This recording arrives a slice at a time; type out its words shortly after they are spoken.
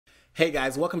Hey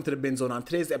guys, welcome to the Bingezone. On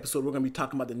today's episode, we're going to be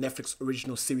talking about the Netflix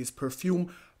original series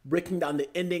Perfume, breaking down the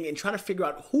ending and trying to figure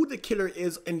out who the killer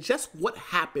is and just what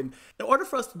happened. In order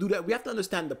for us to do that, we have to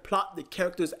understand the plot, the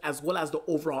characters, as well as the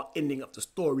overall ending of the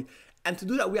story. And to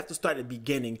do that, we have to start at the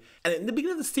beginning. And in the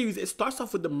beginning of the series, it starts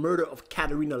off with the murder of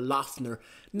Katerina Loeffner.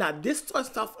 Now, this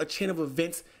starts off a chain of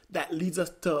events that leads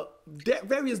us to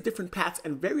various different paths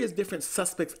and various different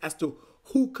suspects as to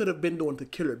who could have been the one to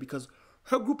kill her, because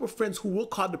her group of friends, who we'll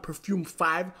call the Perfume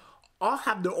 5, all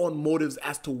have their own motives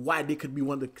as to why they could be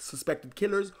one of the suspected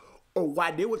killers or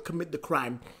why they would commit the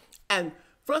crime. And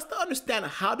for us to understand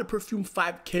how the Perfume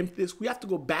 5 came to this, we have to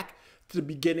go back to the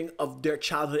beginning of their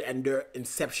childhood and their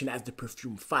inception as the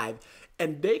Perfume 5.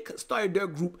 And they started their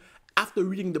group after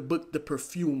reading the book The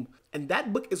Perfume. And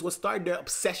that book is what started their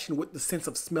obsession with the sense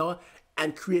of smell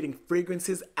and creating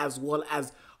fragrances, as well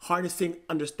as harnessing,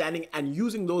 understanding, and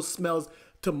using those smells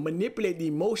to manipulate the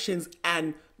emotions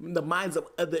and the minds of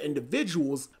other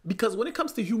individuals. Because when it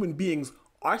comes to human beings,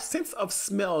 our sense of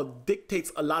smell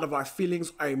dictates a lot of our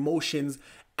feelings, our emotions,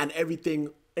 and everything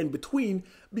in between,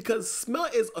 because smell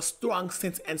is a strong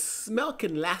sense and smell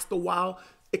can last a while.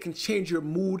 It can change your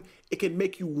mood. It can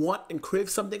make you want and crave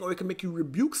something, or it can make you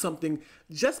rebuke something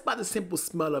just by the simple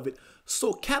smell of it.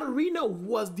 So Katerina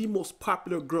was the most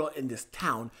popular girl in this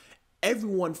town.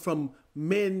 Everyone from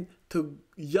men to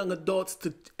young adults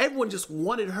to everyone just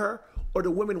wanted her, or the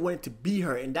women wanted to be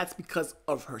her, and that's because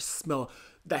of her smell,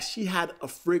 that she had a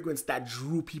fragrance that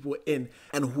drew people in,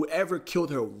 and whoever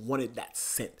killed her wanted that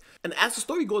scent. And as the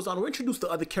story goes on, we're introduced to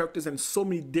other characters and so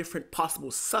many different possible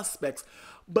suspects,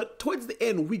 but towards the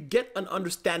end we get an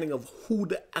understanding of who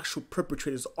the actual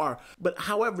perpetrators are. But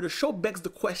however, the show begs the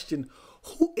question,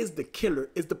 who is the killer?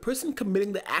 Is the person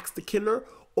committing the acts the killer,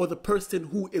 or the person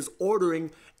who is ordering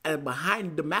and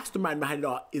behind the mastermind behind it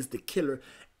all is the killer?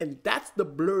 And that's the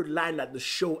blurred line that the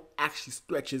show actually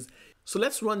stretches. So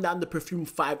let's run down the Perfume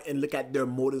 5 and look at their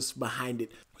motives behind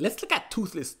it. Let's look at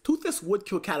Toothless. Toothless would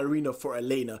kill Katerina for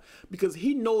Elena because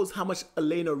he knows how much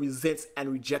Elena resents and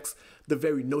rejects the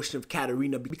very notion of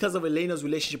Katerina because of Elena's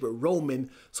relationship with Roman.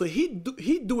 So he'd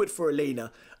do it for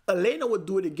Elena. Elena would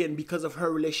do it again because of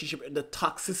her relationship and the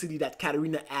toxicity that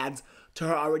Katerina adds to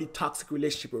her already toxic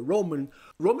relationship with Roman.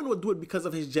 Roman would do it because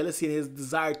of his jealousy and his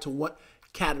desire to want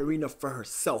Katerina for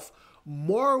herself.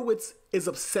 Morowitz is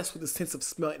obsessed with the sense of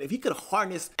smell, and if he could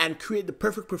harness and create the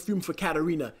perfect perfume for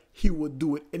Katerina, he would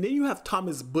do it. And then you have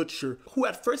Thomas Butcher, who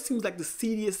at first seems like the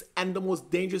seediest and the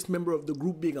most dangerous member of the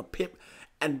group, being a pimp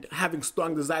and having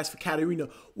strong desires for Katerina,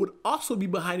 would also be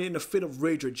behind it in a fit of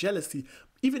rage or jealousy,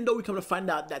 even though we come to find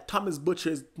out that Thomas Butcher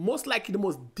is most likely the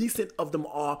most decent of them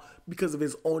all because of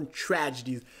his own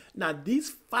tragedies. Now,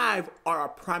 these 5 are our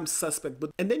prime suspect,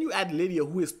 and then you add Lydia,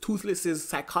 who is Toothless's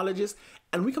psychologist,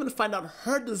 and we come to find out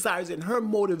her desires and her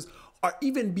motives are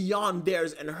even beyond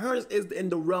theirs, and hers is in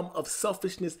the realm of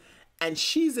selfishness, and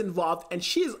she's involved, and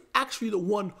she is actually the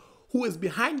one who is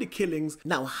behind the killings.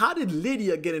 Now, how did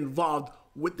Lydia get involved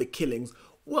with the killings?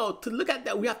 Well, to look at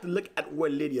that, we have to look at where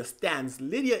Lydia stands.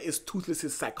 Lydia is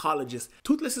Toothless's psychologist.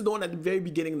 Toothless is the one at the very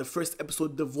beginning in the first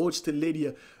episode divulged to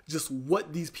Lydia just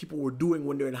what these people were doing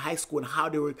when they're in high school and how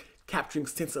they were capturing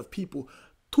sense of people.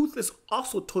 Toothless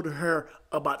also told her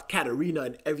about Katerina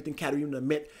and everything Katerina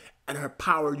meant and her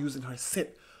power using her scent.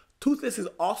 Toothless is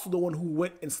also the one who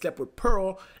went and slept with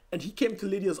Pearl, and he came to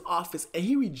Lydia's office and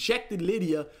he rejected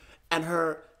Lydia and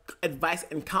her advice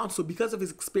and counsel because of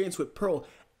his experience with Pearl,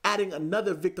 adding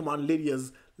another victim on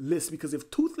Lydia's list. Because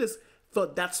if Toothless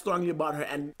felt that strongly about her,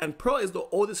 and Pearl is the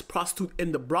oldest prostitute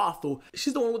in the brothel,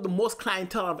 she's the one with the most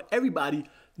clientele of everybody,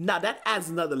 now that adds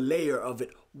another layer of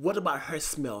it. What about her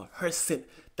smell, her scent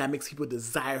that makes people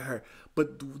desire her?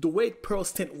 But the way Pearl's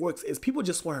scent works is people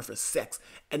just want her for sex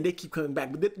and they keep coming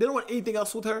back, but they don't want anything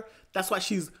else with her. That's why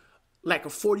she's like a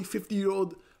 40,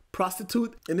 50-year-old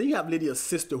prostitute. And then you have Lydia's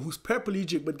sister, who's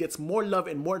paraplegic but gets more love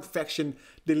and more affection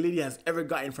than Lydia has ever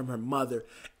gotten from her mother.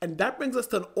 And that brings us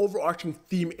to an overarching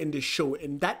theme in this show,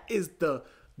 and that is the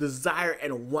desire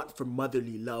and want for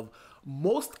motherly love.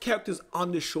 Most characters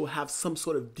on this show have some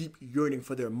sort of deep yearning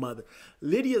for their mother.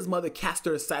 Lydia's mother cast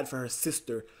her aside for her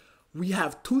sister. We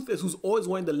have Toothless, who's always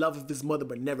wanted the love of his mother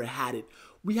but never had it.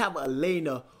 We have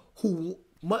Elena, who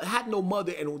had no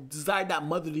mother and desired that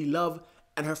motherly love,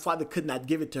 and her father could not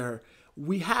give it to her.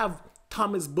 We have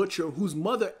Thomas Butcher, whose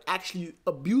mother actually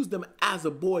abused him as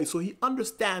a boy, so he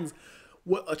understands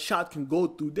what a child can go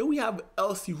through. Then we have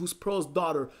Elsie, who's Pearl's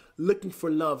daughter, looking for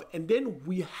love. And then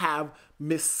we have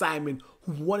Miss Simon,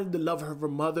 who wanted the love of her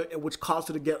mother, and which caused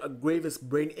her to get a gravest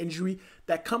brain injury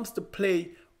that comes to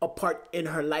play a part in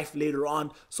her life later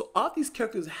on. So all these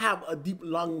characters have a deep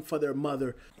longing for their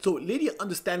mother. So Lydia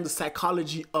understands the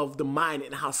psychology of the mind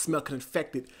and how smell can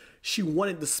affect it. She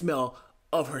wanted the smell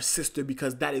of her sister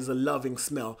because that is a loving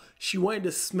smell. She wanted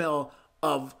the smell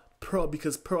of Pearl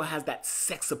because Pearl has that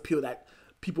sex appeal that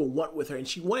people want with her. And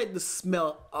she wanted the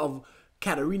smell of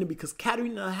Katarina because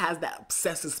Katarina has that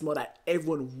obsessive smell that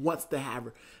everyone wants to have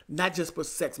her. Not just for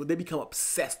sex, but they become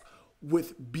obsessed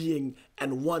with being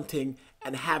and wanting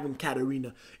and having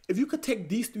Katarina. If you could take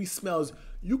these three smells,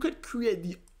 you could create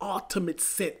the ultimate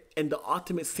scent and the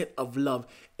ultimate scent of love.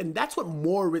 And that's what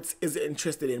Moritz is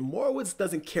interested in. Moritz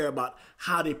doesn't care about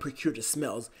how they procure the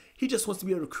smells. He just wants to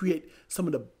be able to create some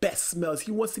of the best smells.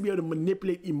 He wants to be able to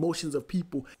manipulate emotions of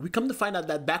people. We come to find out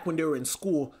that back when they were in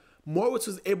school, Moritz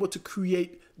was able to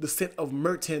create the scent of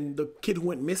Merton, the kid who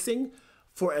went missing,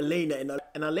 for Elena,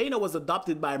 and Elena was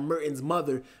adopted by Merton's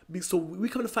mother. So we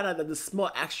come to find out that the smell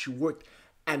actually worked,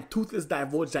 and Toothless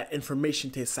divulged that information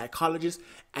to his psychologist,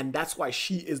 and that's why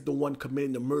she is the one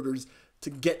committing the murders, to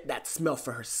get that smell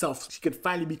for herself. She could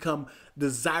finally become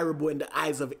desirable in the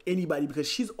eyes of anybody because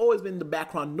she's always been in the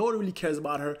background. No one really cares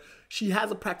about her. She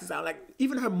has a practice out. Like,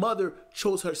 even her mother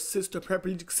chose her sister,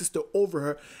 paraplegic sister, over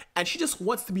her, and she just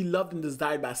wants to be loved and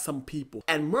desired by some people.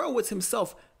 And Merowitz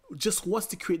himself just wants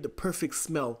to create the perfect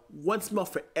smell, one smell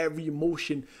for every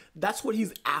emotion. That's what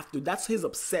he's after. That's his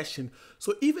obsession.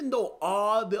 So even though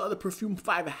all the other Perfume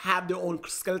 5 have their own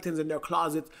skeletons in their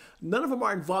closets, none of them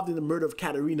are involved in the murder of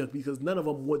Katarina because none of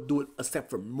them would do it except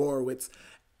for Moritz,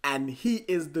 and he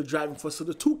is the driving force. So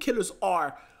the two killers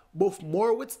are both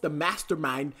Moritz, the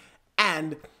mastermind,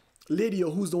 and Lydia,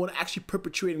 who's the one actually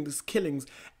perpetrating these killings.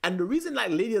 And the reason like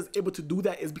Lydia is able to do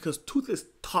that is because Toothless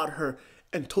taught her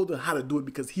and told her how to do it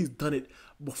because he's done it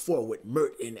before with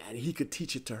Merton and he could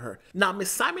teach it to her. Now, Miss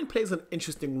Simon plays an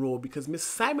interesting role because Miss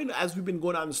Simon, as we've been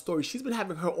going on in the story, she's been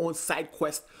having her own side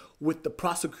quest with the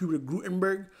prosecutor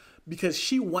Gutenberg because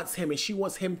she wants him and she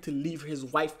wants him to leave his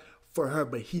wife for her,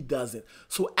 but he doesn't.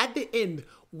 So at the end,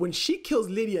 when she kills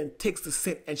Lydia and takes the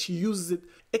scent and she uses it,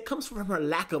 it comes from her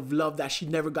lack of love that she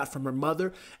never got from her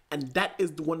mother. And that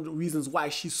is one of the reasons why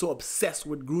she's so obsessed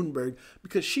with Grunberg,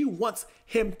 because she wants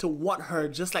him to want her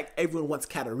just like everyone wants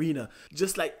Katarina,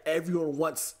 just like everyone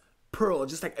wants Pearl,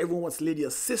 just like everyone wants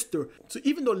Lydia's sister. So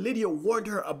even though Lydia warned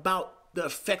her about the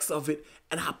effects of it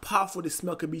and how powerful the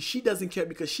smell could be, she doesn't care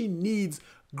because she needs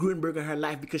Grunberg in her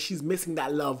life because she's missing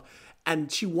that love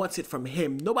and she wants it from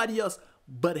him, nobody else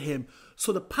but him.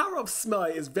 So the power of smell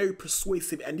is very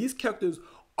persuasive, and these characters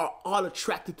are all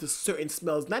attracted to certain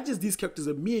smells. Not just these characters,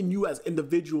 but me and you as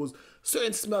individuals.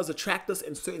 Certain smells attract us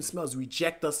and certain smells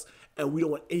reject us, and we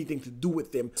don't want anything to do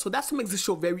with them. So that's what makes this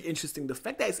show very interesting. The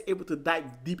fact that it's able to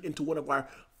dive deep into one of our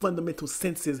fundamental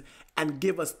senses and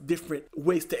give us different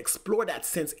ways to explore that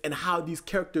sense, and how these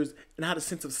characters and how the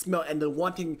sense of smell and the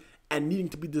wanting and needing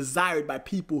to be desired by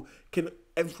people can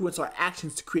influence our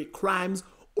actions to create crimes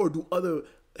or do other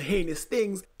heinous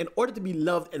things in order to be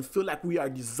loved and feel like we are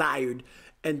desired.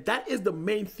 And that is the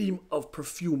main theme of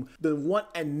Perfume, the want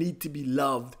and need to be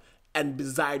loved and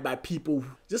desired by people.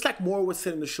 Just like Moore was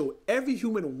said in the show, every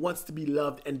human wants to be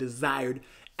loved and desired,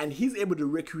 and he's able to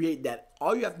recreate that.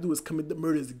 All you have to do is commit the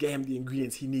murders to get him the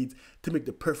ingredients he needs to make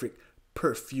the perfect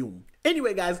perfume.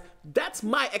 Anyway, guys, that's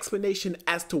my explanation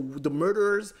as to the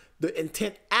murderers, the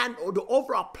intent, and the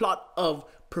overall plot of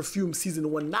Perfume Season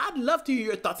 1. Now, I'd love to hear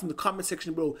your thoughts in the comment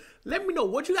section below. Let me know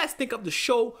what you guys think of the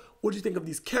show. What do you think of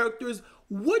these characters?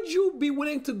 Would you be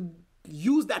willing to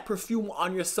use that perfume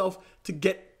on yourself to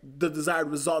get the desired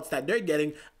results that they're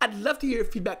getting? I'd love to hear your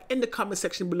feedback in the comment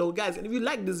section below, guys. And if you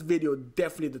like this video,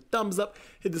 definitely hit the thumbs up,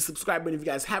 hit the subscribe button if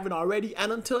you guys haven't already.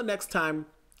 And until next time,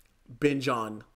 binge on.